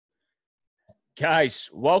Guys,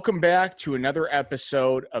 welcome back to another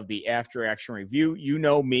episode of the After Action Review. You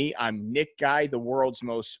know me, I'm Nick Guy, the world's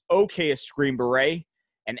most okayest Green Beret.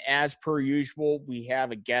 And as per usual, we have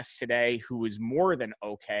a guest today who is more than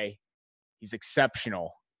okay. He's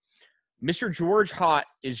exceptional. Mr. George Haught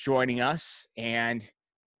is joining us, and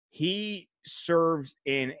he serves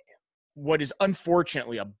in what is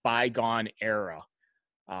unfortunately a bygone era.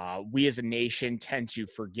 We as a nation tend to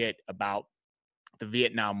forget about the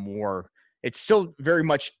Vietnam War. It's still very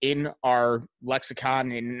much in our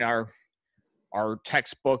lexicon, in our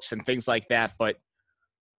textbooks and things like that, but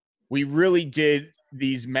we really did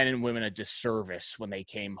these men and women a disservice when they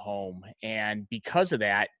came home. And because of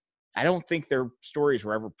that, I don't think their stories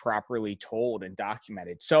were ever properly told and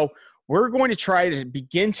documented. So we're going to try to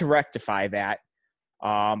begin to rectify that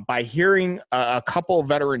by hearing a couple of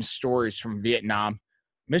veteran stories from Vietnam.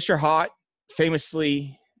 Mr. Haught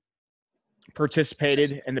famously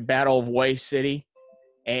participated in the Battle of Hue City,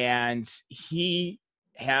 and he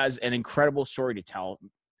has an incredible story to tell.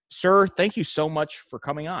 Sir, thank you so much for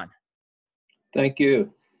coming on. Thank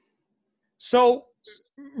you. So,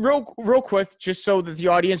 real quick, just so that the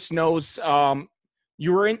audience knows,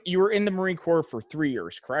 you were in the Marine Corps for 3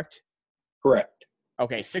 years, correct? Correct.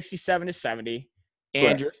 Okay, 67 to 70,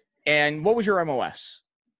 and and what was your MOS?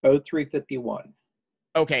 0351.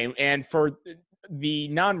 Okay, and for the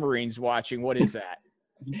non-Marines watching, what is that?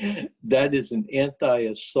 That is an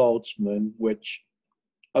anti-assaultsman, which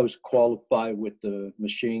I was qualified with the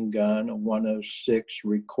machine gun, a 106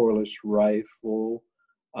 recoilless rifle,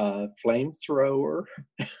 flamethrower.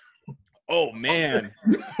 Oh, man.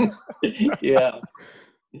 Yeah.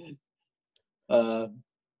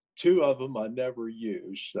 Two of them I never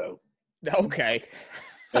used, so. Okay.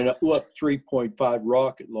 And a 3.5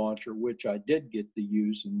 rocket launcher, which I did get to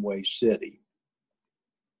use in Hue City.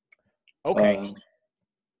 Okay.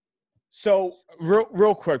 So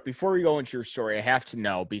real quick, before we go into your story, I have to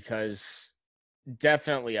know, because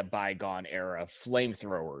definitely a bygone era,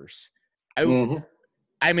 flamethrowers.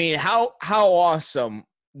 I mean, how awesome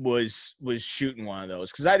was shooting one of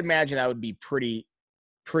those? Because I'd imagine that would be pretty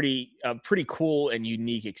cool and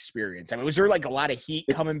unique experience. I mean, was there like a lot of heat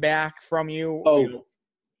coming back from you?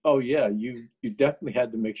 Oh yeah, you definitely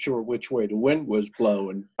had to make sure which way the wind was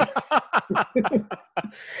blowing.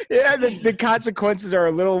 Yeah, the consequences are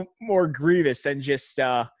a little more grievous than just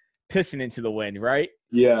pissing into the wind, right?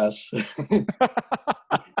 Yes. You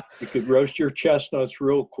could roast your chestnuts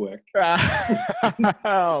real quick.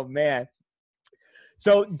 Oh, man.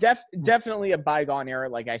 So definitely a bygone era,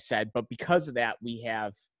 like I said, but because of that,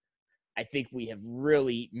 I think we have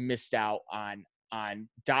really missed out on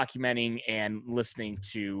documenting and listening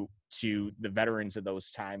to the veterans of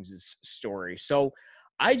those times' story. So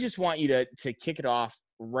I just want you to kick it off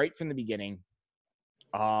right from the beginning.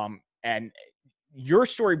 And your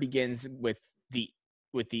story begins with the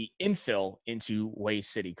infill into Hue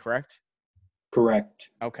City, correct? Correct.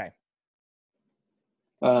 Okay.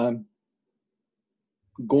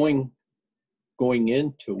 Going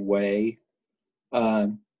into Hue,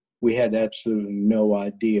 we had absolutely no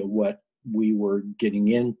idea what we were getting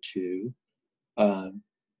into.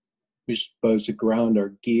 We supposed to ground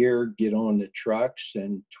our gear, get on the trucks,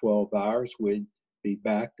 and 12 hours we'd be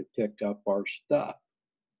back to pick up our stuff.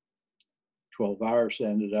 12 hours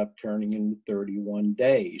ended up turning into 31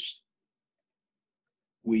 days.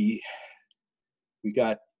 We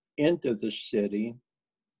got into the city,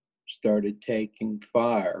 started taking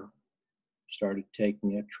fire, started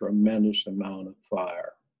taking a tremendous amount of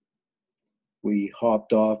fire. We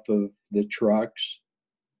hopped off of the trucks,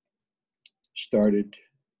 started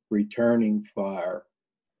returning fire.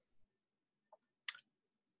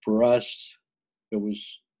 For us, it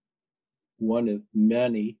was one of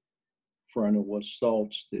many frontal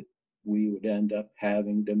assaults that we would end up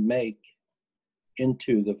having to make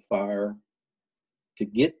into the fire to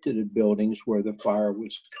get to the buildings where the fire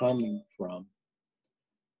was coming from.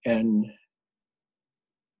 And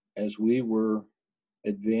as we were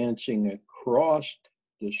advancing across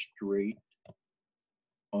the street,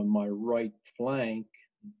 on my right flank,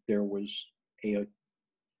 there was a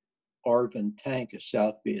ARVN tank, a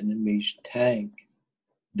South Vietnamese tank,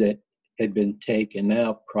 that had been taken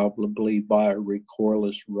out probably by a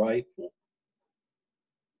recoilless rifle.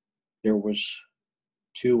 There was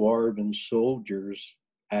 2 ARVN soldiers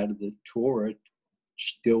out of the turret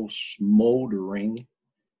still smoldering.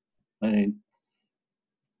 And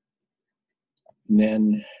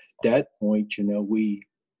then at that point,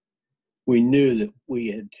 we knew that we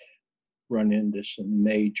had run into some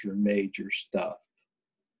major stuff.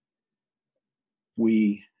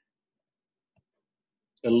 We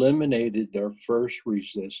eliminated our first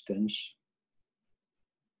resistance,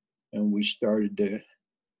 and we started to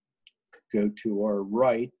go to our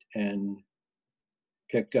right and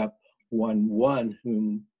pick up 1-1,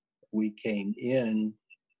 whom we came in,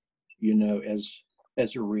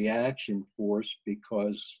 as a reaction force,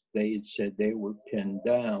 because they had said they were pinned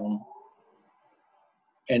down.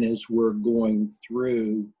 And as we're going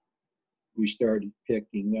through, we started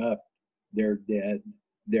picking up their dead,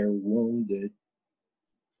 their wounded.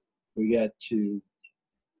 We got to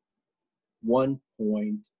one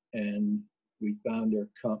point and we found our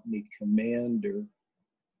company commander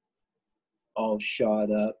all shot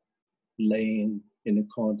up, laying in a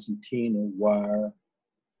concertina wire.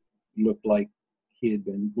 Looked like he had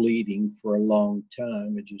been bleeding for a long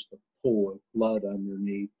time, and just a pool of blood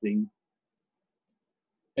underneath him.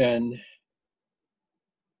 And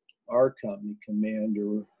our company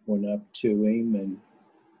commander went up to him, and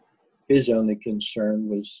his only concern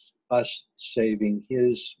was us saving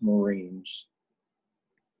his Marines.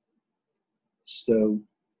 So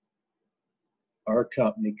our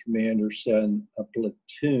company commander sent a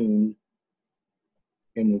platoon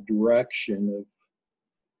in the direction of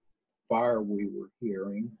fire we were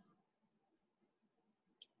hearing.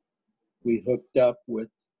 We hooked up with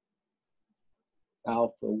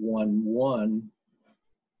Alpha 1-1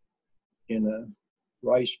 in a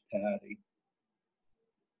rice paddy.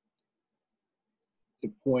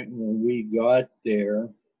 The point when we got there,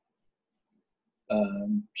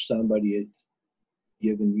 somebody had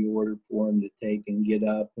given the order for him to take and get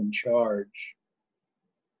up and charge.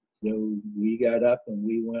 So we got up and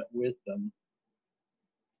we went with them.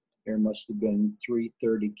 There must have been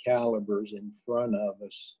 330 calibers in front of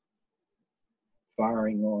us,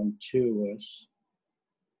 firing on to us,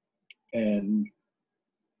 and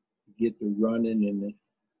get to running in the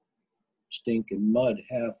stinking mud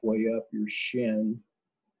halfway up your shin.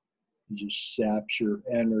 It just saps your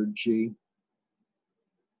energy.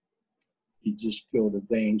 You just feel the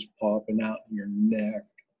veins popping out in your neck,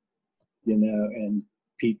 and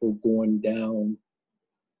people going down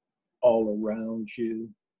all around you.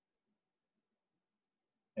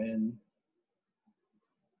 And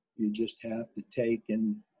you just have to take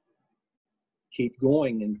and keep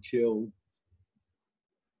going until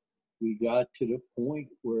we got to the point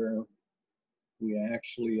where we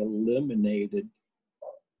actually eliminated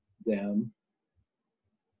them.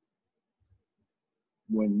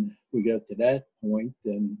 When we got to that point,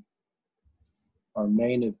 then our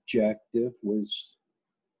main objective was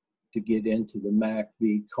to get into the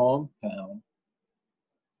MACV compound.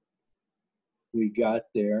 We got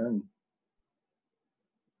there, and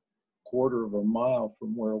quarter of a mile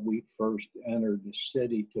from where we first entered the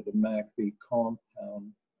city to the MACV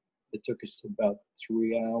compound, it took us about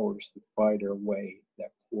 3 hours to fight our way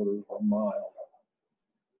that quarter of a mile.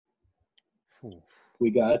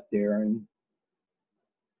 We got there, and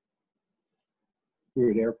we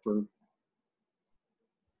were there for a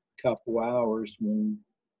couple hours when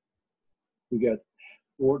we got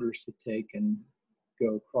orders to take and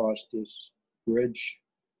go across this bridge,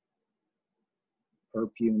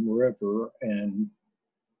 Perfume River, and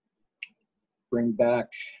bring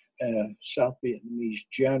back a South Vietnamese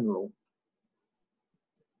general.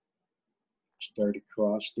 Started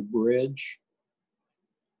across the bridge.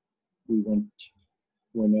 We went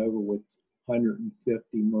over with 150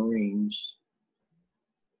 Marines.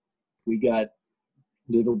 We got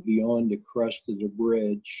little beyond the crest of the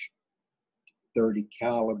bridge. 30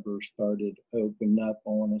 caliber started opening up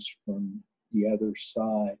on us from the other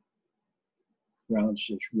side. Rounds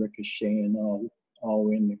just ricocheting all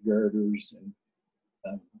in the girders,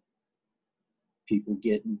 and people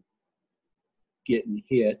getting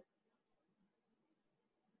hit.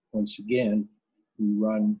 Once again, we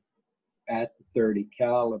run at the 30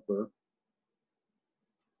 caliber,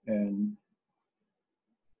 and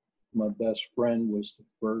my best friend was the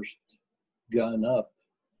first gun up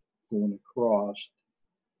going across.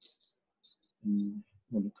 And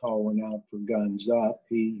when the call went out for guns up,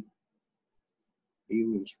 he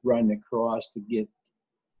was running across to get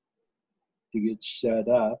set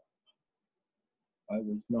up. I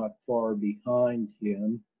was not far behind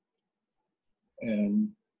him,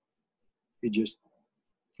 and it just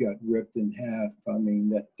got ripped in half. I mean,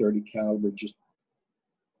 that 30 caliber just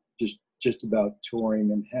about tore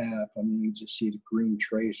him in half. I mean, you just see the green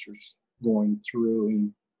tracers going through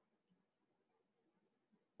him.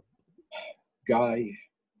 Guy in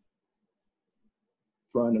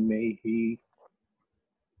front of me, he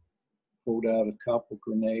pulled out a couple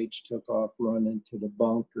grenades, took off running to the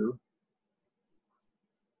bunker,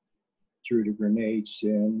 threw the grenades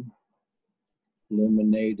in,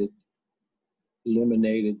 eliminated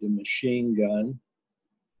the machine gun,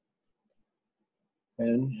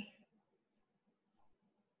 and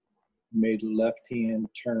made a left-hand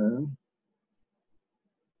turn,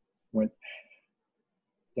 went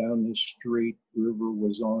down the street. River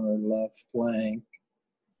was on our left flank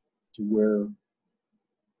to where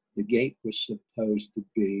the gate was supposed to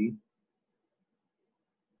be.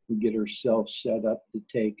 We get ourselves set up to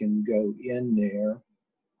take and go in there.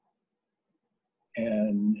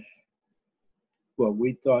 And what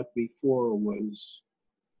we thought before was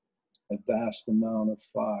a vast amount of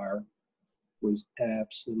fire was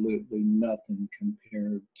absolutely nothing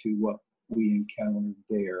compared to what we encountered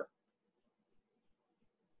there.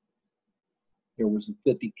 There was a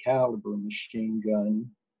 50 caliber machine gun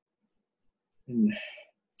in the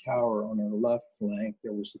tower on our left flank.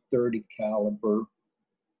 There was a 30 caliber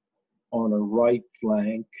on our right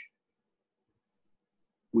flank.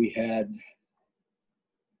 We had,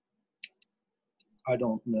 I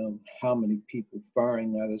don't know how many people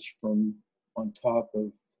firing at us from on top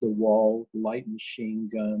of the wall, light machine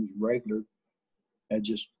guns, regular.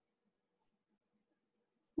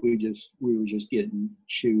 We were just getting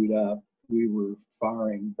chewed up. We were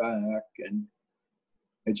firing back, and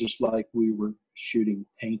it's just like we were shooting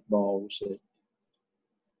paintballs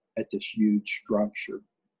at this huge structure.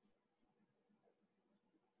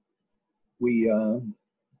 We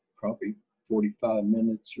probably 45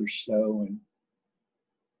 minutes or so, and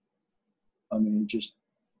I mean, just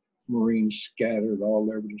Marines scattered all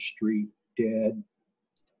over the street, dead,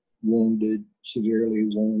 wounded, severely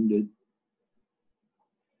wounded.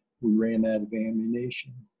 We ran out of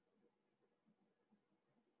ammunition.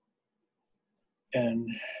 And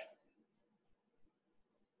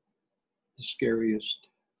the scariest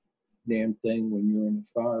damn thing when you're in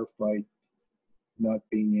a firefight, not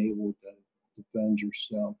being able to defend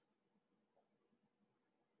yourself.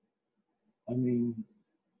 I mean,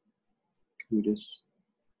 we just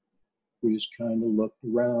kind of looked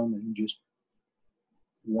around and just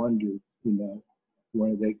wondered, you know,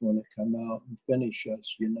 when are they going to come out and finish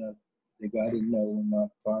us? You know, they got to know we're not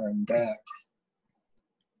firing back.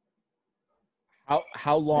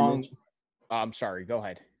 How long? I'm sorry. Go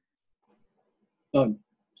ahead.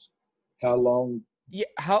 How long? Yeah.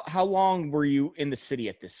 How long were you in the city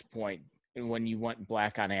at this point, and when you went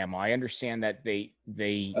black on ammo? I understand that they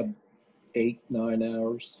 8-9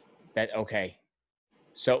 hours. That okay.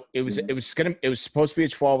 So it was supposed to be a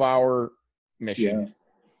 12-hour mission. Yeah.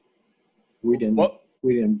 We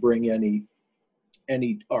didn't bring any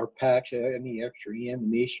our packs, any extra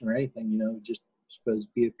ammunition or anything. You know, just supposed to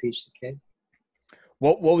be a piece of cake.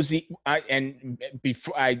 What was the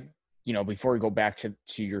before we go back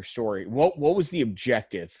to your story, what was the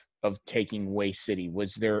objective of taking Hue City?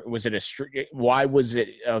 Why was it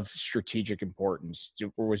of strategic importance?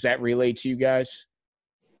 Or was that relayed to you guys?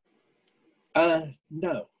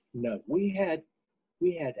 No. We had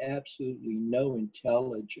absolutely no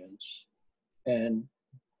intelligence, and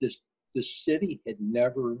the city had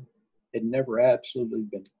never absolutely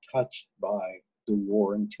been touched by the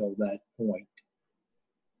war until that point.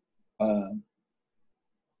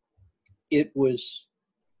 It was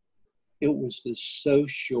the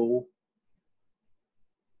social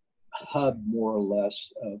hub, more or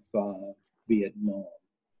less, of Vietnam,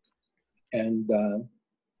 and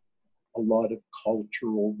a lot of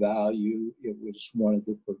cultural value. It was one of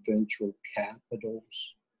the provincial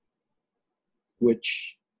capitals,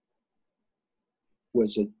 which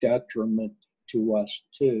was a detriment to us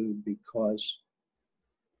too, because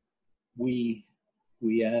we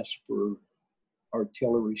asked for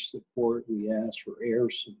artillery support, we asked for air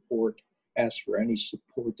support, asked for any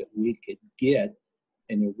support that we could get,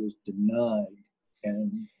 and it was denied.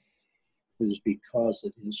 And it was because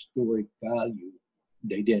of historic value.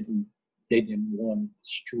 They didn't want to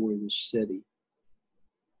destroy the city.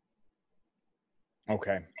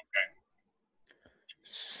 Okay.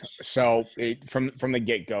 So from the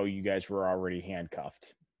get-go, you guys were already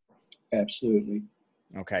handcuffed. Absolutely.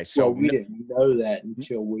 Okay. So we didn't know that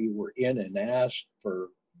until we were in and asked for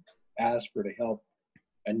the help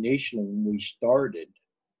initially when we started.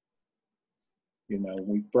 You know,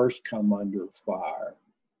 we first come under fire,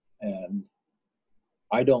 and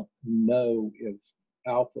I don't know if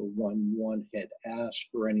Alpha 11 had asked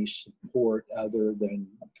for any support other than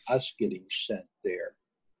us getting sent there.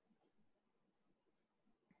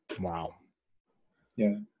 Wow.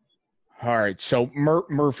 Yeah. All right. So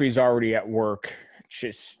Murphy's already at work,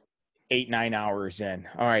 just 8-9 hours in.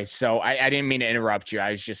 All right. So I didn't mean to interrupt you.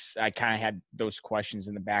 I kind of had those questions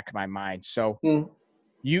in the back of my mind. So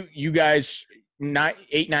you guys,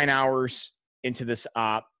 8-9 hours into this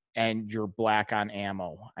op, and you're black on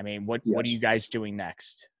ammo. I mean, what are you guys doing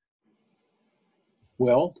next?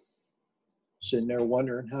 Well, sitting there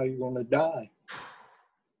wondering how you're going to die.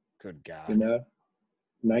 Good God. You know,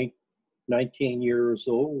 19 years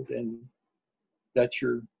old, and that's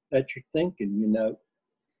your thinking. You know,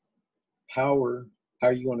 how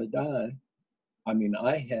are you going to die? I mean,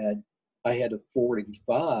 I had a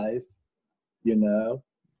 45. You know,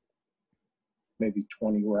 maybe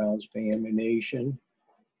 20 rounds of ammunition.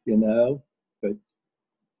 You know, but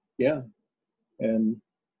yeah, and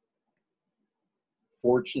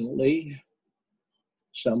fortunately,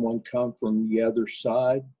 someone come from the other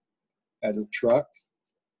side at a truck,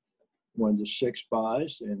 one of the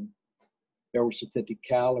 6.5s, and there was a 50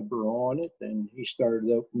 caliber on it, and he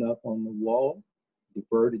started opening up on the wall,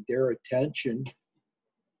 diverted their attention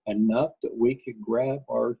enough that we could grab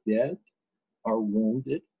our dead, our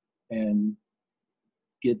wounded, and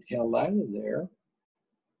get the hell out of there.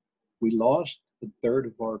 We lost a third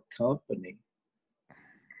of our company.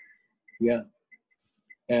 Yeah.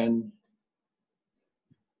 And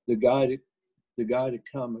the guy to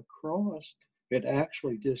come across had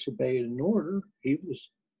actually disobeyed an order. They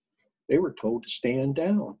were told to stand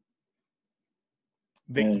down.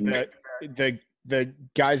 The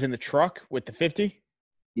guys in the truck with the 50?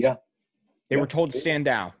 Yeah. They were told to stand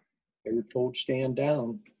down. They were told to stand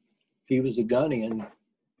down. He was a gunny, and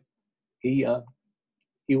he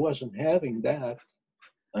wasn't having that.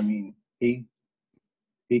 I mean, he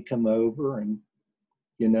come over, and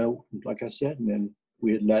you know, like I said, and then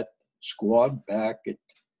we had let squad back at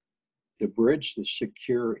the bridge to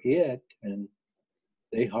secure it, and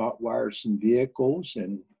they hot wired some vehicles,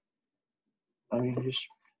 and I mean,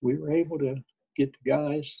 we were able to get the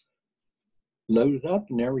guys loaded up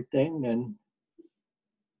and everything, and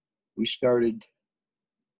we started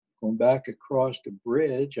going back across the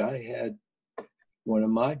bridge. I had one of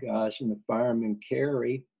my guys in the fireman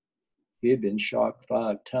carry. He had been shot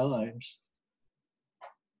 5 times,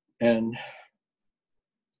 and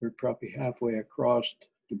we're probably halfway across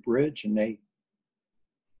the bridge, and they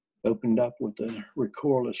opened up with a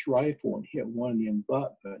recoilless rifle and hit one of the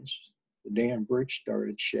abutments. The damn bridge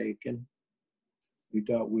started shaking. We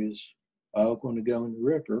thought we was all going to go in the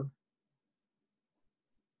river.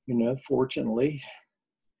 You know, fortunately,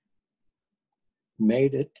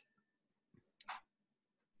 made it.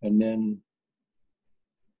 And then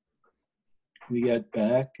we got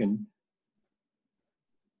back, and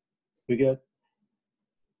we got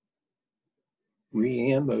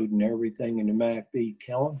re-ammoed and everything in the MACB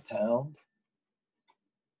compound.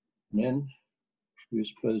 And then we were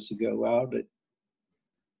supposed to go out at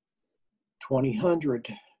 2000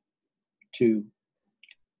 to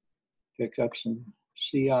pick up some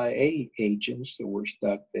CIA agents that were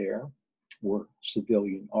stuck there, or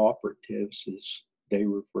civilian operatives as they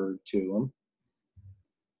referred to them.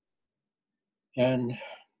 And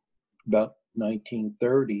about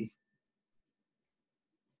 1930,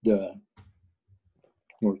 the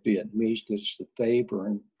North Vietnamese did us the favor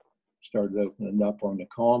and started opening up on the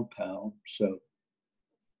compound. So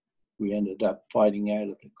we ended up fighting out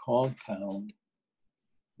of the compound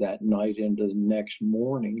that night into the next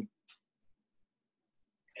morning.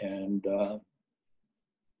 And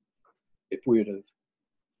if we'd have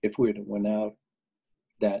went out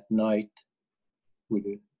that night,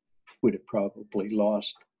 we'd have probably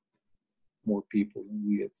lost more people than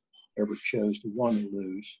we have ever chose to want to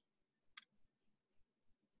lose.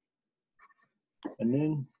 And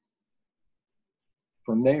then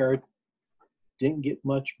from there, it didn't get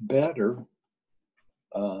much better.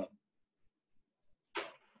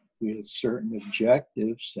 We had certain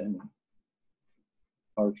objectives, and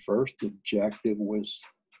our first objective was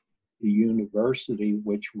the university,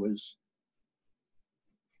 which was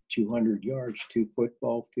 200 yards, 2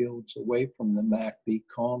 football fields away from the MACB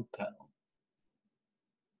compound.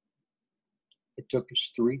 It took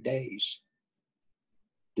us 3 days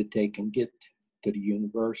to take and get to the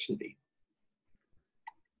university,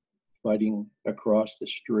 fighting across the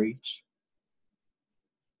streets.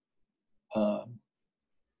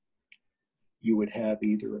 You would have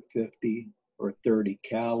either a 50 or 30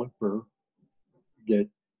 caliber that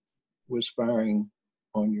was firing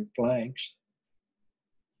on your flanks,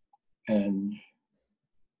 and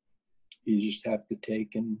you just have to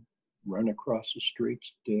take and run across the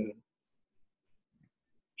streets to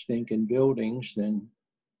stinking buildings and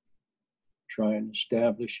try and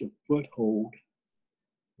establish a foothold.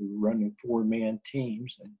 We were running 4-man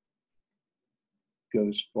teams and go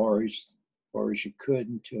as far as you could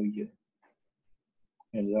until you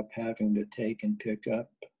ended up having to take and pick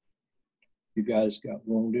up. You guys got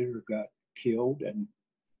wounded or got killed and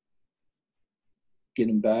get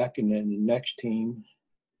them back, and then the next team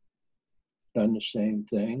done the same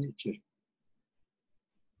thing.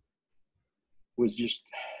 Was just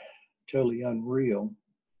totally unreal.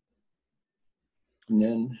 And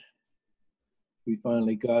then we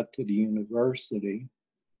finally got to the university,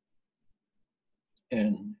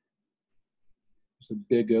 and it's a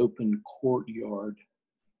big open courtyard,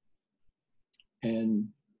 and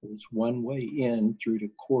it was one way in through the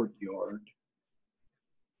courtyard,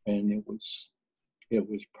 and it was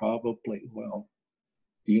probably, well,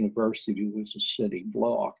 the university was a city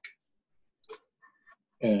block,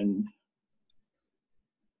 and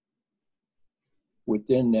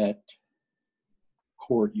within that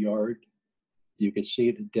courtyard you could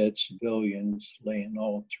see the dead civilians laying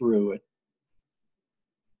all through it.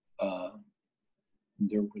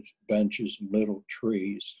 There was benches and little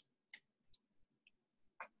trees.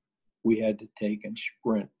 We had to take and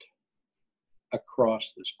sprint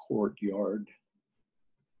across this courtyard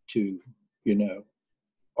to,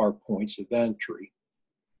 our points of entry.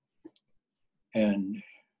 And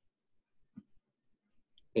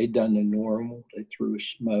they done the normal. They threw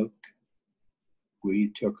smoke.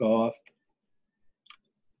 We took off,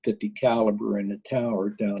 50 caliber in the tower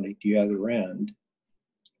down at the other end,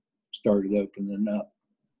 started opening up.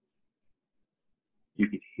 You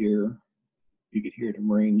could hear the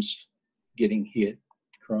Marines getting hit,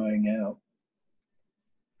 crying out.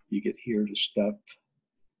 You could hear the stuff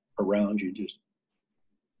around you just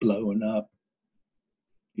blowing up.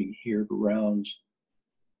 You could hear the rounds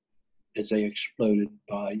as they exploded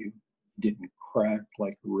by you. Didn't crack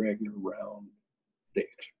like a regular round. They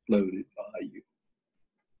exploded by you.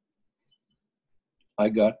 I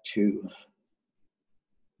got to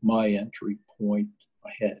my entry point.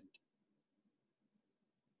 I had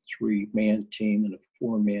 3-man team and a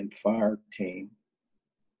 4-man fire team.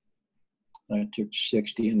 I took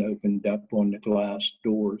 60 and opened up on the glass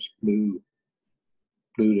doors, blew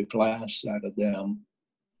the glass out of them.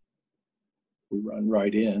 We run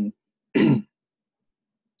right in. As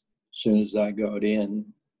soon as I got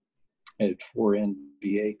in, I had 4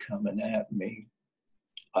 NVA coming at me.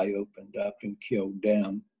 I opened up and killed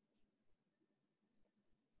them.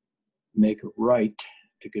 Make a right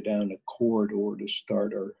to go down the corridor to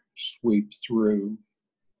start our sweep through.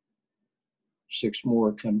 6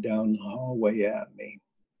 more come down the hallway at me.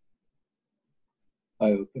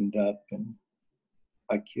 I opened up and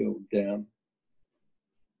I killed them.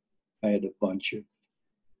 I had a bunch of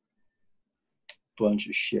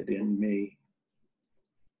shit in me.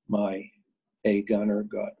 My A gunner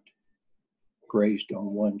got grazed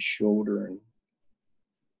on one shoulder and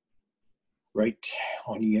right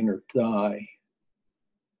on the inner thigh.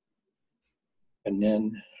 And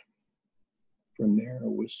then from there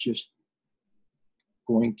it was just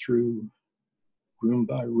going through room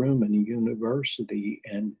by room in the university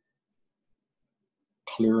and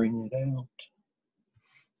clearing it out,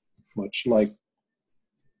 much like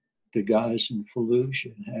the guys in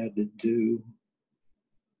Fallujah had to do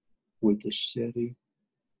with the city.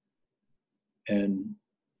 And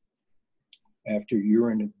after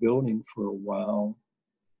you're in a building for a while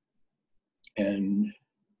and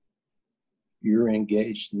you're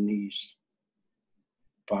engaged in these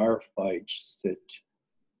firefights that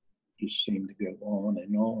just seem to go on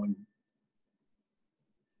and on,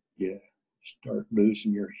 you start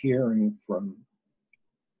losing your hearing from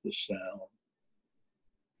the sound.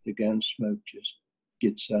 The gun smoke just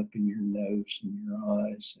gets up in your nose and your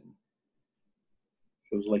eyes and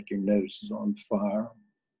feels like your nose is on fire.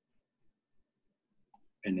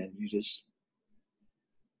 And then you just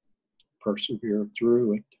persevere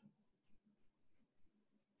through it.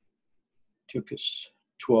 Took us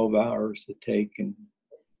 12 hours to take and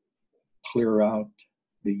clear out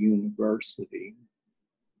the university.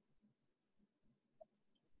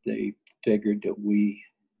 They figured that we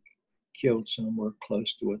killed somewhere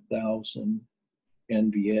close to 1,000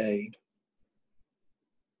 NVA.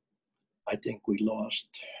 I think we lost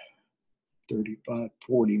 35,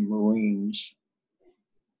 40 Marines,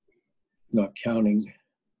 not counting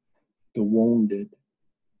the wounded.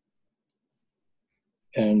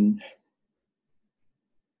 And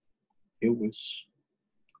it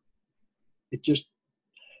just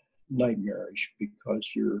nightmarish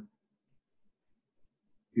because you're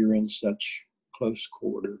in such close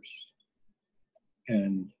quarters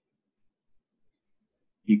and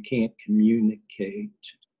you can't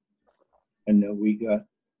communicate. And then we got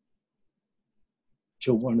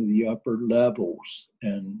to one of the upper levels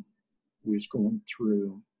and we was going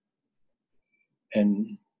through,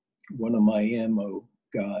 and one of my ammo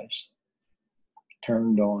guys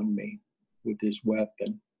turned on me with his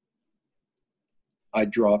weapon. I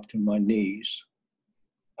dropped to my knees.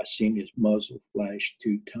 I seen his muzzle flash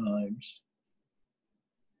 2 times.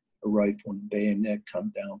 A rifle and bayonet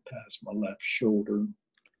come down past my left shoulder.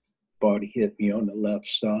 Body hit me on the left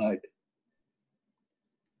side.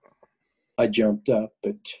 I jumped up,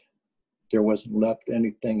 but there wasn't left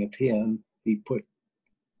anything of him. He put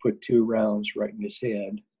 2 rounds right in his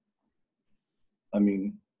head. I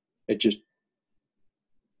mean, it just,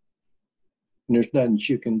 there's nothing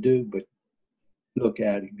you can do but look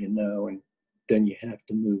at him, and then you have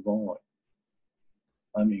to move on.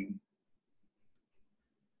 I mean,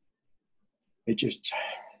 it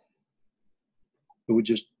was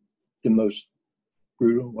just the most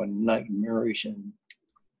brutal and nightmarish and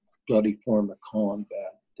bloody form of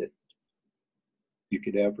combat that you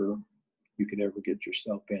could ever get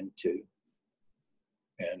yourself into.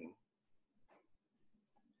 And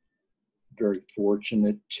very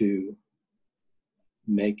fortunate to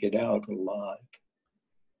make it out alive.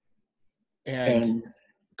 And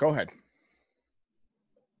go ahead.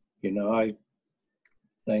 I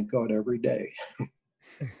thank God every day.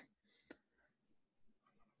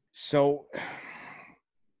 So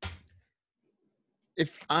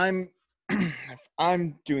if I'm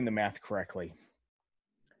doing the math correctly,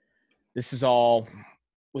 this is all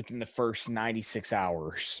within the first 96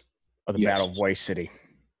 hours of the Battle of Hue City.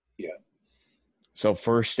 Yeah. So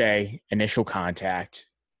first day, initial contact,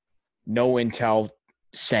 no intel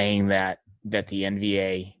saying that the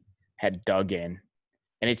NVA had dug in.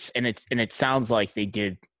 And it sounds like they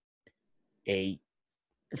did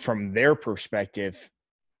from their perspective,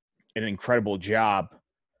 an incredible job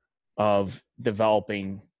of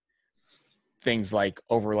developing things like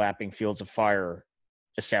overlapping fields of fire,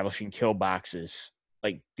 establishing kill boxes.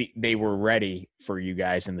 Like they were ready for you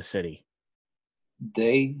guys in the city.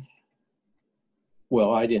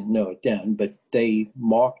 Well, I didn't know it then, but they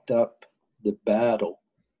mocked up the battle.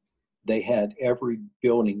 They had every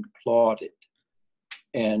building plotted.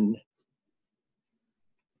 And,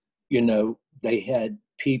 they had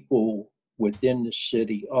people within the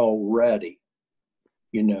city already,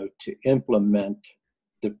 to implement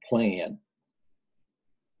the plan.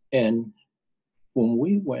 And when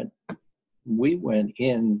we went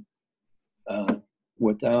in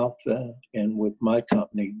with Alpha and with my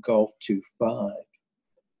company, Gulf 25,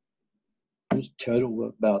 it was a total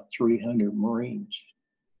of about 300 Marines.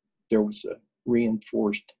 There was a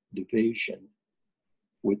reinforced division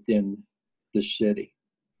within the city.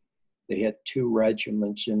 They had 2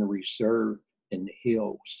 regiments in reserve in the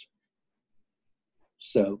hills.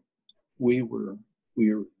 So we were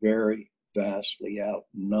very vastly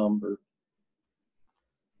outnumbered,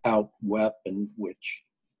 out-weaponed, which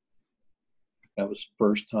that was the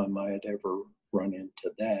first time I had ever run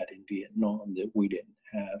into that in Vietnam, that we didn't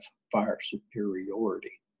have fire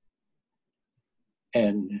superiority.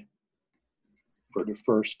 And for the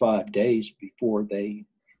first 5 days before they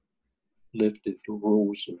lifted the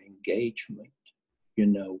rules of engagement, we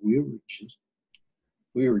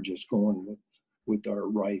were just going with our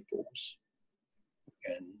rifles.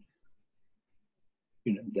 And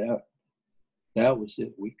that was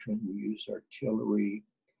it. We couldn't use artillery.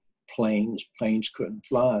 Planes couldn't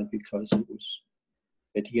fly because it was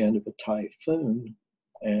at the end of a typhoon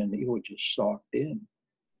and it was just socked in.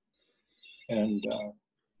 And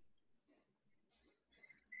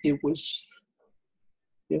it was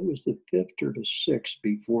the 5th or the 6th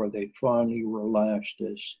before they finally relaxed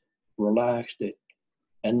it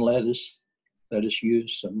and let us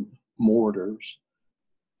use some mortars.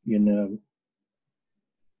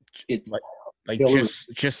 It like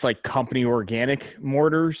just like company organic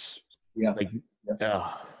mortars. Yeah.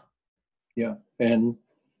 Yeah. And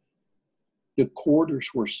the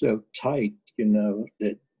quarters were so tight,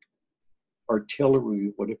 that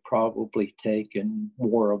artillery would have probably taken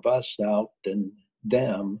more of us out than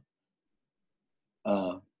them.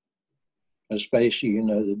 Especially,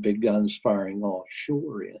 the big guns firing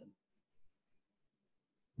offshore in.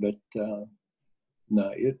 But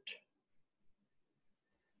no,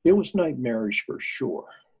 it was nightmarish for sure.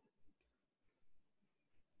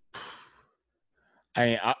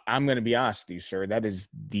 I'm going to be honest with you, sir. That is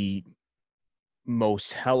the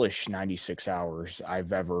most hellish 96 hours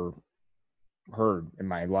I've ever heard in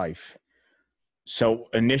my life. So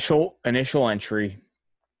initial entry,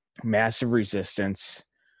 massive resistance.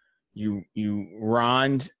 You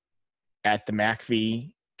ronned at the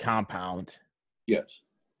MACV compound. Yes.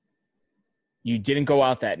 You didn't go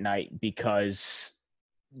out that night because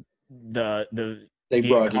because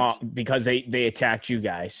they attacked you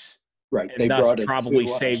guys. Right. They thus probably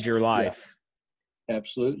saved your life. Yeah.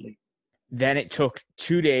 Absolutely. Then it took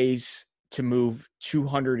 2 days to move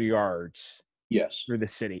 200 yards. Yes. Through the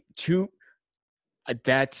city.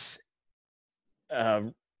 That's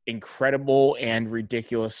incredible and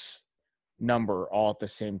ridiculous number all at the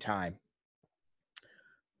same time.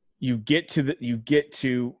 You get to the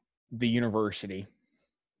university.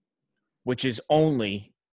 which is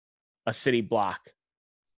only a city block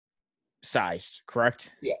sized,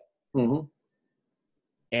 correct? Yeah. Mm-hmm.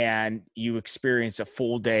 And you experience a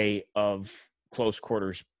full day of close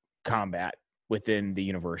quarters combat within the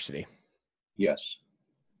university. Yes.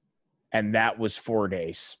 And that was 4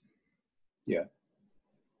 days. Yeah.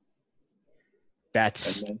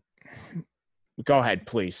 That's, And go ahead,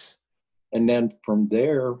 please. and then from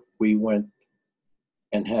there, we went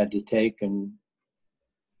and had to take and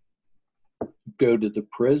go to the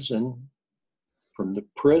prison. From the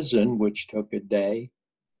prison, which took a day,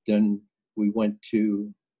 then we went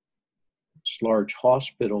to this large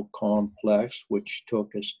hospital complex, which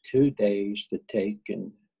took us 2 days to take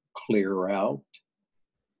and clear out.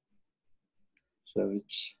 So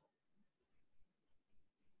it's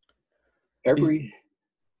everything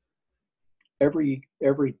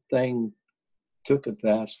took a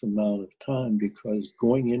vast amount of time, because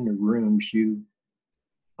going into rooms,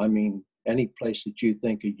 any place that you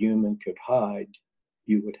think a human could hide,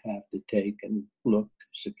 you would have to take and look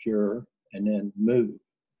secure and then move.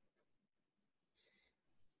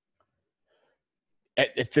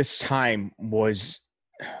 At this time, was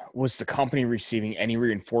the company receiving any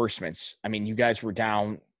reinforcements? I mean, you guys were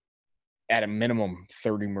down at a minimum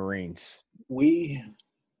 30 Marines.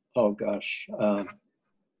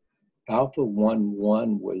 Alpha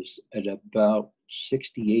 1-1 was at about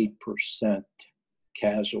 68%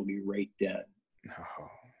 casualty rate then. Oh.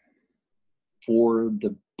 For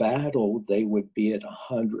the battle, they would be at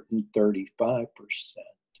 135%.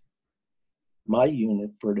 My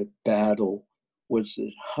unit for the battle was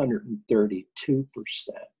at 132%.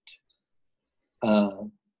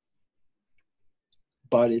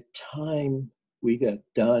 By the time we got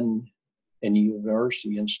done in the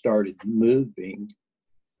university and started moving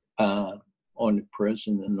on the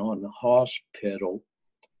prison and on the hospital,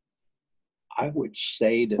 I would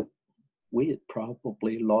say that we had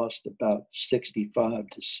probably lost about 65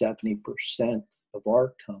 to 70% of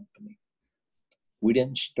our company. We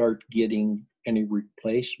didn't start getting any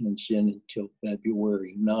replacements in until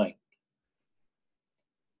February 9th.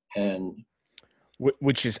 And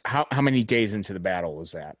which is how many days into the battle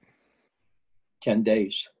was that? 10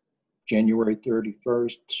 days. January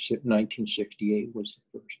 31st, 1968 was the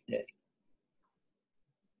first day.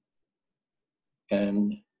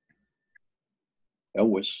 And it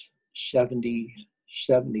was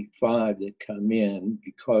 75 that come in,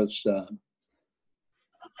 because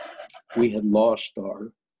we had lost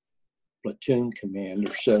our platoon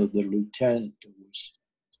commander. So the lieutenant was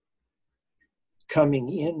coming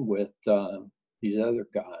in with these other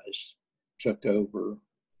guys, took over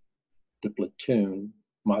the platoon,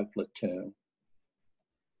 my platoon.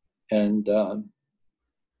 And I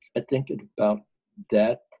think at about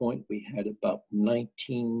that point, we had about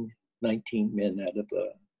 19 men out of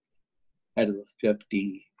a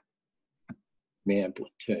 50-man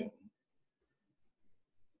platoon.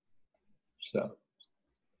 So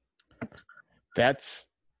that's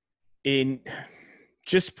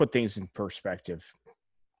just put things in perspective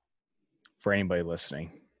for anybody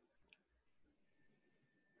listening.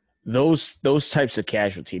 Those types of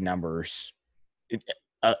casualty numbers,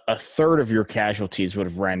 a third of your casualties would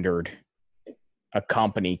have rendered a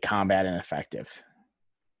company combat ineffective.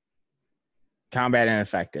 Combat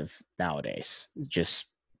ineffective nowadays. Just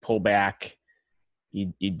pull back.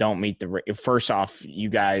 You don't meet the – first off, you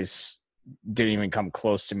guys didn't even come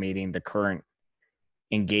close to meeting the current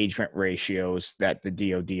engagement ratios that the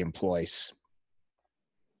DoD employs.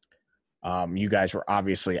 You guys were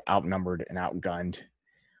obviously outnumbered and outgunned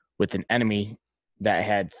with an enemy that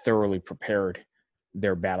had thoroughly prepared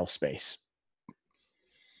their battle space.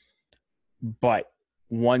 But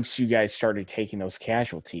once you guys started taking those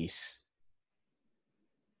casualties,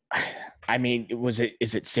 I mean,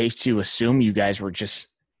 is it safe to assume you guys were just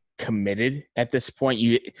committed at this point?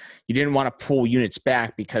 You didn't want to pull units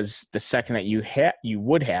back, because the second that you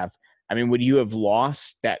would have, I mean, would you have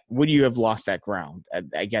lost that ground?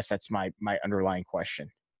 I guess that's my underlying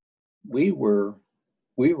question. We were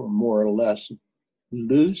more or less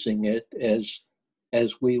losing it as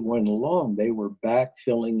we went along. They were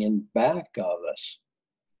backfilling in back of us.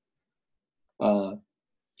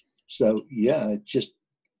 So yeah, it's just,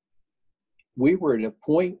 we were at a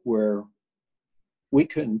point where we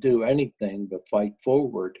couldn't do anything but fight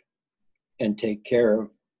forward and take care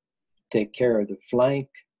of the flank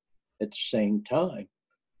at the same time.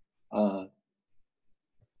 2nd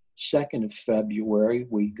of February,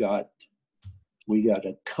 we got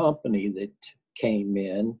a company that came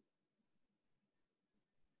in.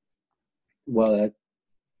 Well,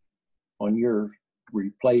 on your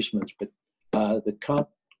replacements, but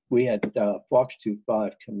we had Fox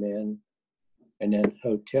 25 come in and then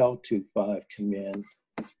Hotel 25 come in.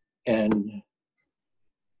 And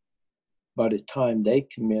by the time they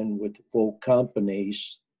come in with the full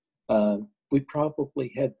companies, we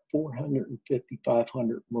probably had 450,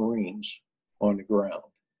 500 Marines on the ground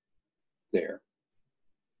there.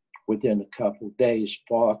 Within a couple of days,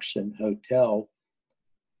 Fox and Hotel,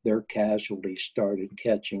 their casualties started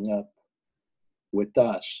catching up with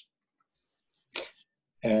us.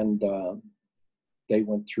 And they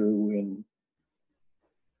went through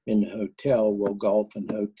in the Hotel, well, Golf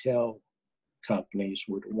and Hotel companies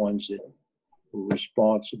were the ones that were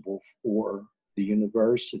responsible for the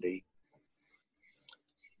university.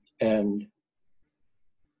 And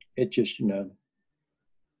it just,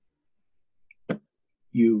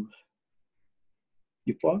 you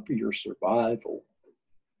fought for your survival.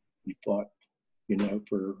 You fought,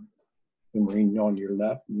 for the Marine on your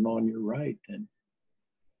left and on your right. And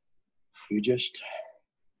you just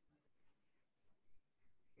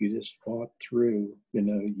fought through,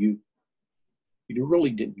 you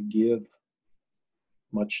really didn't give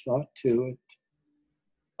much thought to it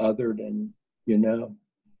other than,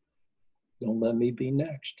 don't let me be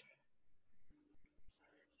next.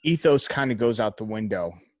 Ethos kind of goes out the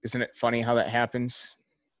window. Isn't it funny how that happens?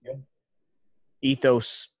 Yeah.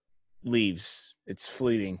 Ethos leaves. It's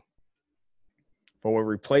fleeting. But what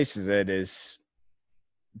replaces it is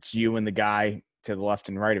it's you and the guy to the left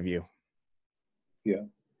and right of you. Yeah.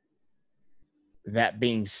 That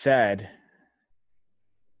being said,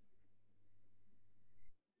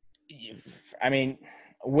 I mean,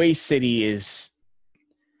 Hue City is,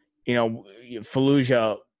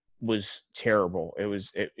 Fallujah was terrible.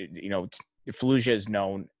 Fallujah is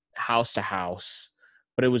known house to house,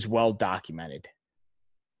 but it was well documented.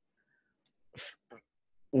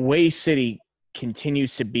 Hue City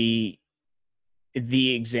continues to be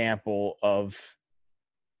the example of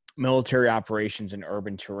military operations in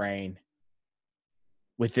urban terrain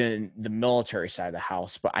within the military side of the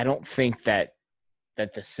house, but I don't think that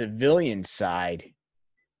the civilian side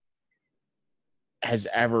has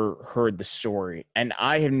ever heard the story. And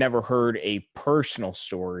I have never heard a personal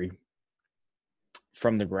story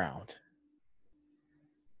from the ground.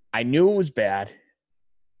 I knew it was bad.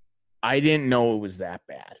 I didn't know it was that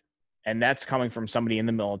bad. And that's coming from somebody in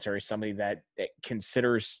the military, somebody that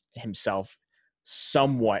considers himself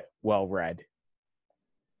somewhat well-read.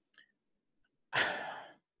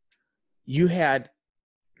 You had,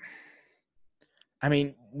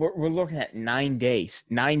 we're looking at 9 days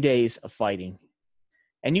of fighting.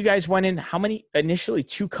 And you guys went in how many? Initially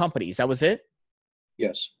 2 companies. That was it?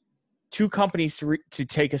 Yes. 2 companies to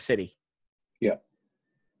take a city. Yeah.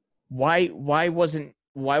 Why wasn't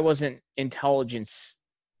intelligence?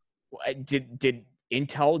 Did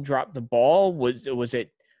Intel drop the ball? Was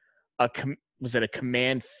it a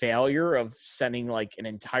command failure of sending like an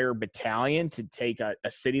entire battalion to take a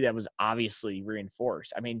city that was obviously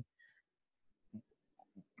reinforced? I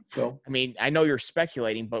know you're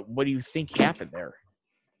speculating, but what do you think happened there?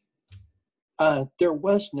 There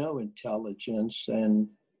was no intelligence, and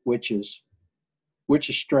which is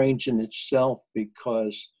strange in itself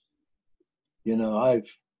because,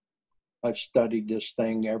 I've studied this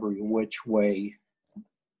thing every which way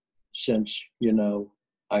since,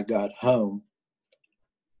 I got home.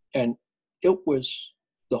 And it was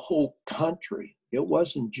the whole country. It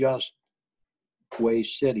wasn't just Hue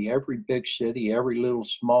City, every big city, every little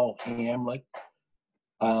small hamlet.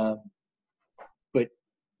 But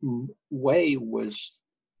Hue was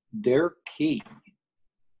their key.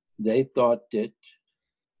 They thought that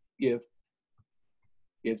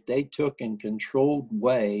if they took and controlled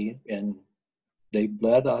Hue and they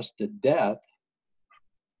bled us to death,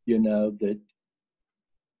 that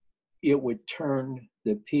it would turn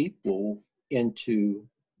the people into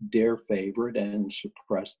their favorite and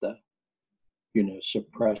suppress the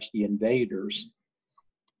invaders.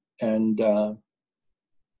 And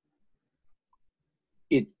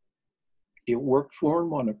it worked for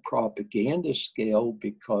them on a propaganda scale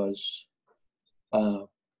because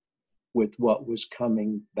with what was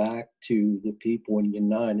coming back to the people in the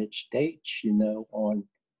United States, on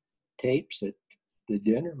tapes at the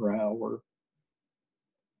dinner hour,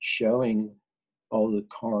 showing all the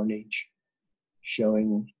carnage,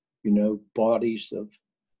 showing, bodies of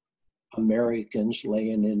Americans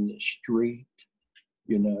laying in the street,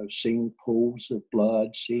 seeing pools of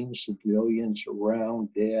blood, seeing civilians around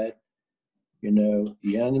dead,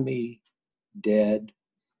 the enemy dead.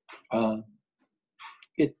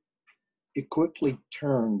 It quickly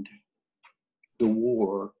turned the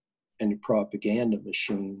war and the propaganda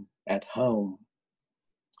machine at home.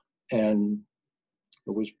 And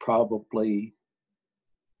it was probably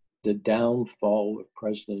the downfall of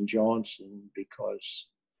President Johnson because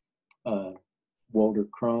Walter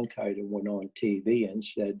Cronkite went on TV and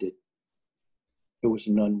said that it was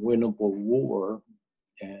an unwinnable war.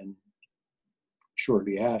 And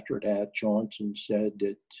shortly after that, Johnson said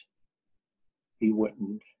that he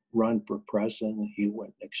wouldn't run for president. He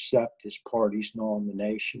wouldn't accept his party's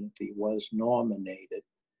nomination if he was nominated.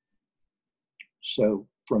 So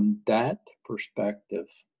from that perspective,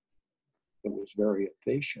 it was very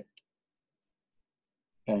efficient.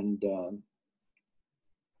 And,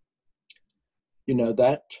 you know,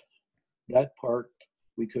 that part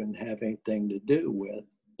we couldn't have anything to do with,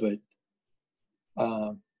 but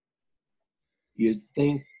you'd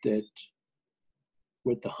think that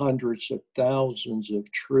with the hundreds of thousands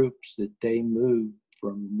of troops that they moved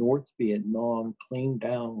from North Vietnam clean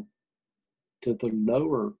down to the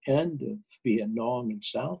lower end of Vietnam and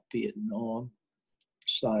South Vietnam,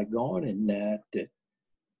 Saigon, and that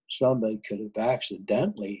somebody could have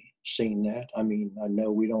accidentally seen that. I mean, I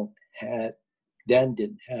know we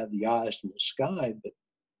didn't have the eyes in the sky, but,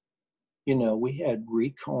 you know, we had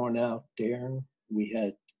recon out there. We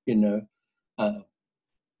had, you know,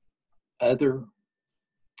 other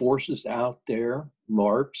forces out there,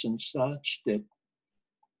 LARPs and such, that,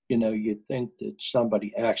 you know, you'd think that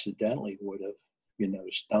somebody accidentally would have, you know,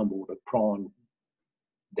 stumbled upon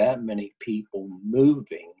that many people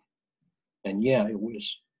moving. And yeah, it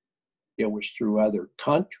was through other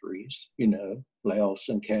countries, you know, Laos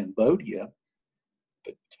and Cambodia,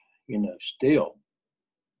 but, you know, still.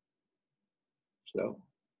 So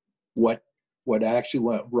what actually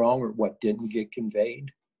went wrong or what didn't get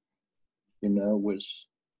conveyed, you know, was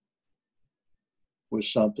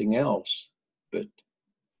something else. But,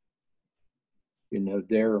 you know,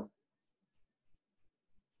 their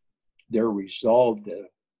resolve to,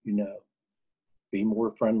 you know, be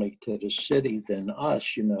more friendly to the city than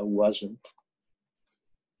us, you know, wasn't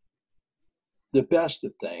the best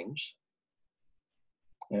of things.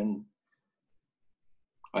 And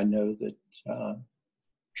I know that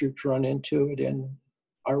troops run into it in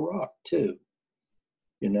Iraq too.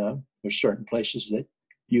 You know, there's certain places that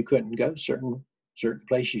you couldn't go, certain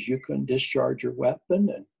places you couldn't discharge your weapon,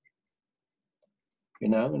 and, you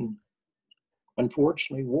know, and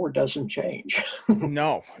unfortunately, war doesn't change.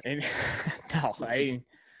 No, and no,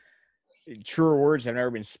 truer words have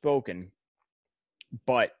never been spoken.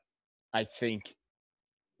 But I think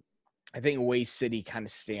Hue City kind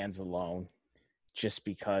of stands alone, just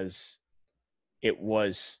because it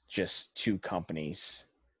was just two companies.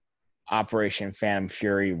 Operation Phantom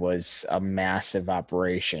Fury was a massive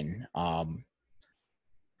operation, and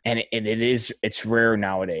it's rare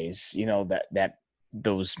nowadays, you know, that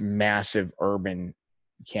those massive urban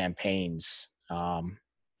campaigns.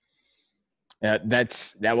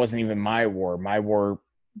 That wasn't even my war. My war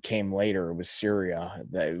came later. It was Syria.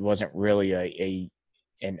 It wasn't really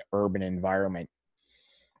an urban environment.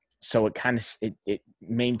 So it kind of it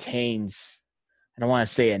maintains, I don't want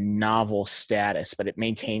to say a novel status, but it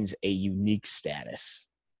maintains a unique status.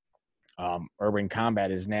 Urban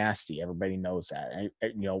combat is nasty. Everybody knows that.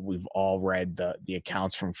 You know, we've all read the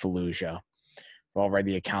accounts from Fallujah. We've all read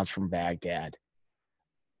the accounts from Baghdad.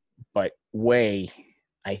 But Hue,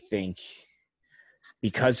 I think,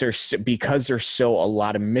 because there's still a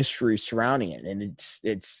lot of mystery surrounding it, and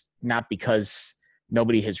it's not because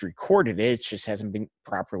nobody has recorded it, it just hasn't been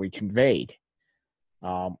properly conveyed,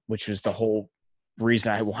 which was the whole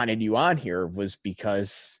reason I wanted you on here, was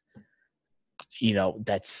because, you know,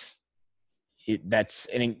 that's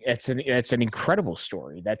an incredible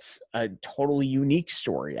story. That's a totally unique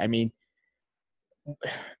story. I mean,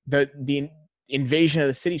 the invasion of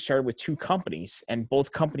the city started with two companies, and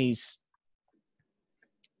both companies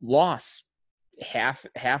lost half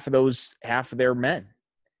of their men.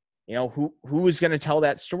 You know, who is going to tell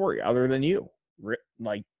that story other than you?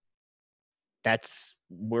 Like, that's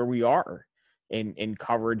where we are in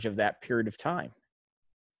coverage of that period of time.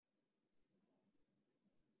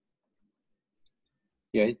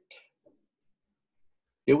 Yeah,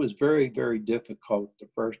 it was very, very difficult the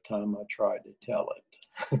first time I tried to tell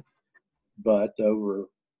it. But over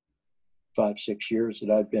 5-6 years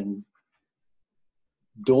that I've been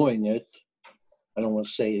doing it, I don't want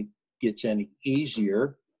to say it gets any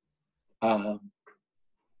easier, but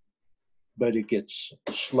it gets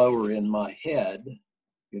slower in my head,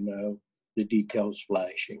 you know, the details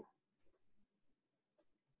flashing.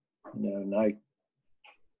 You know, and I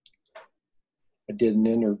did an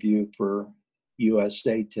interview for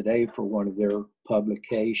USA Today for one of their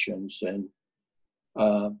publications, and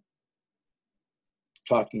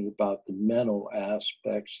talking about the mental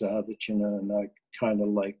aspects of it, you know, and I kind of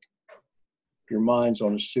like your mind's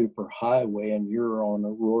on a super highway and you're on a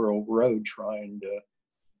rural road trying to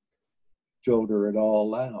filter it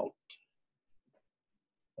all out.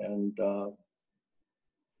 And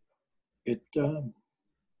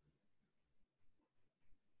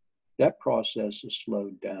that process is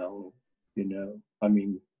slowed down, you know. I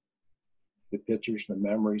mean, the pictures, the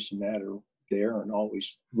memories, and that are there and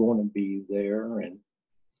always going to be there. And,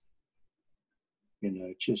 you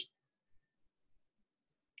know, just,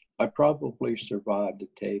 I probably survived to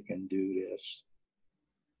take and do this.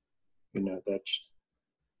 You know, that's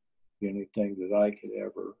the only thing that I could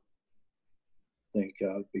ever think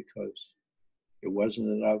of, because it wasn't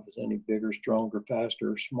that I was any bigger, stronger,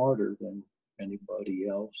 faster, or smarter than anybody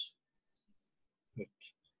else. But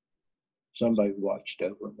somebody watched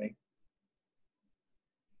over me.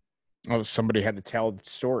 Oh, somebody had to tell the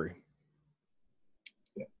story.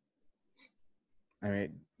 Yeah. I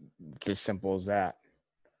mean, it's as simple as that.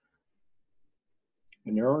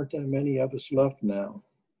 And there aren't that many of us left now.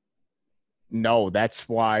 No, that's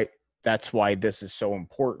why this is so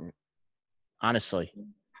important. Honestly,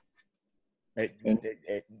 it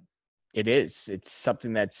is. It's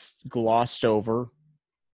something that's glossed over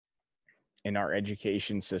in our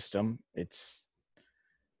education system. It's,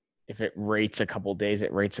 if it rates a couple days,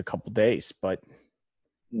 it rates a couple days. But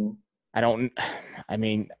I don't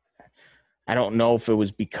know if it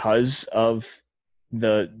was because of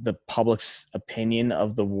the public's opinion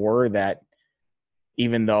of the war, that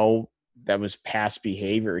even though that was past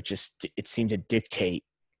behavior, it seemed to dictate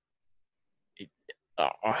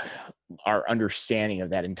our understanding of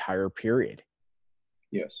that entire period.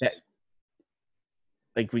 Yes. That,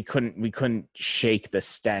 like, we couldn't shake the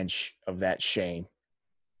stench of that shame.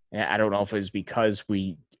 And I don't know if it was because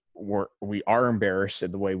we are embarrassed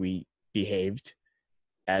at the way we behaved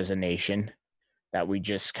as a nation, that we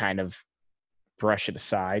just kind of brush it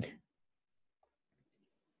aside,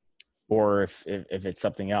 or if it's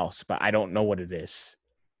something else, but I don't know what it is.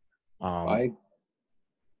 I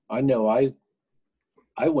know I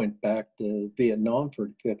went back to Vietnam for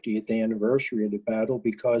the 50th anniversary of the battle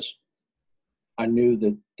because I knew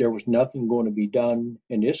that there was nothing going to be done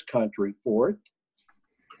in this country for it.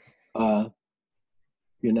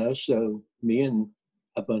 You know, so me and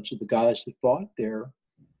a bunch of the guys that fought there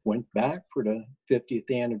went back for the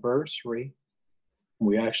 50th anniversary.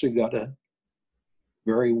 We actually got a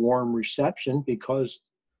very warm reception because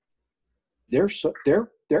their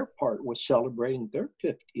part was celebrating their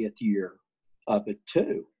 50th year of it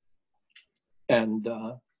too. And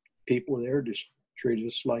people there just treated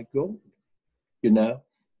us like gold. You know,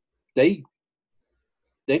 they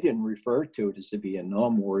didn't refer to it as the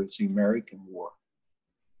Vietnam War, as the American War.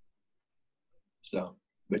 So,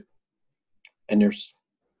 and there's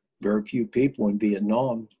very few people in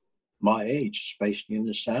Vietnam my age, especially in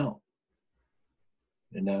the South.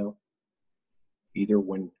 You know, either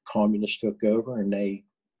when communists took over and they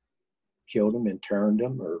killed them, interned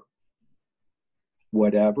them, or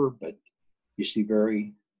whatever, but you see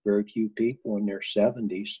very, very few people in their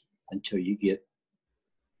 70s until you get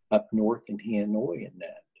up north in Hanoi and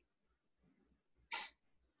that.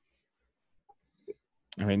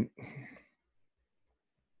 I mean,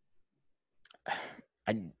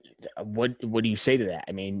 what do you say to that?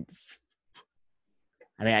 I mean,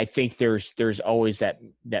 I think there's always that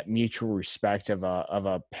mutual respect of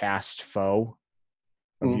a past foe,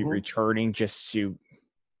 of you returning just to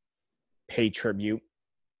pay tribute.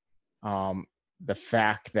 The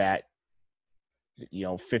fact that, you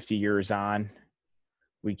know, 50 years on,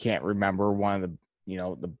 we can't remember one of the, you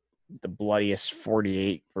know, the bloodiest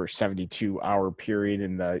 48 or 72 hour period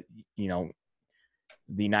in the, you know,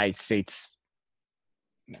 the United States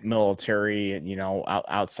military, and, you know,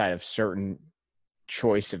 outside of certain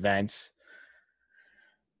choice events.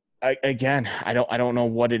 I don't know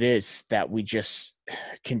what it is that we just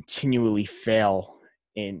continually fail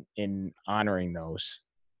in honoring those.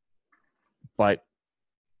 But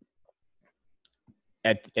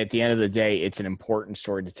at the end of the day, it's an important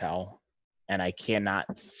story to tell, and I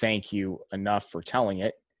cannot thank you enough for telling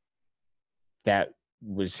it. That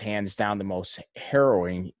was hands down the most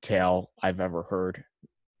harrowing tale I've ever heard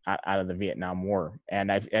out of the Vietnam War. And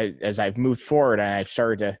as I've moved forward and I've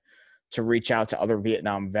started to reach out to other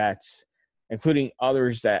Vietnam vets, including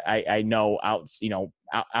others that I know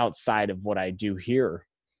outside of what I do here,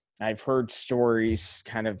 I've heard stories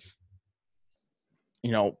kind of,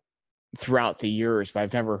 you know, throughout the years, but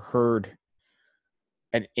I've never heard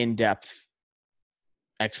an in-depth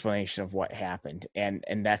explanation of what happened. And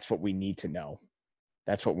that's what we need to know.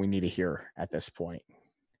 That's what we need to hear at this point.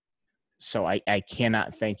 So I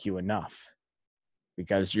cannot thank you enough,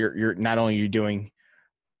 because you're not only you're doing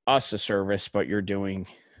us a service, but you're doing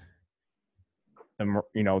the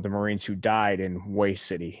Marines who died in Hue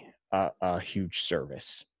City a huge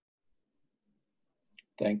service.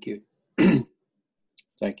 Thank you.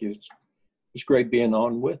 Thank you. It's great being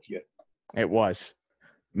on with you. It was.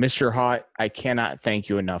 Mr. Haught, I cannot thank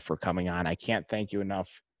you enough for coming on. I can't thank you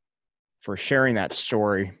enough for sharing that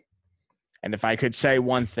story. And if I could say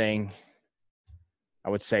one thing, I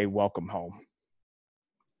would say welcome home.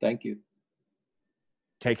 Thank you.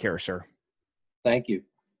 Take care, sir. Thank you.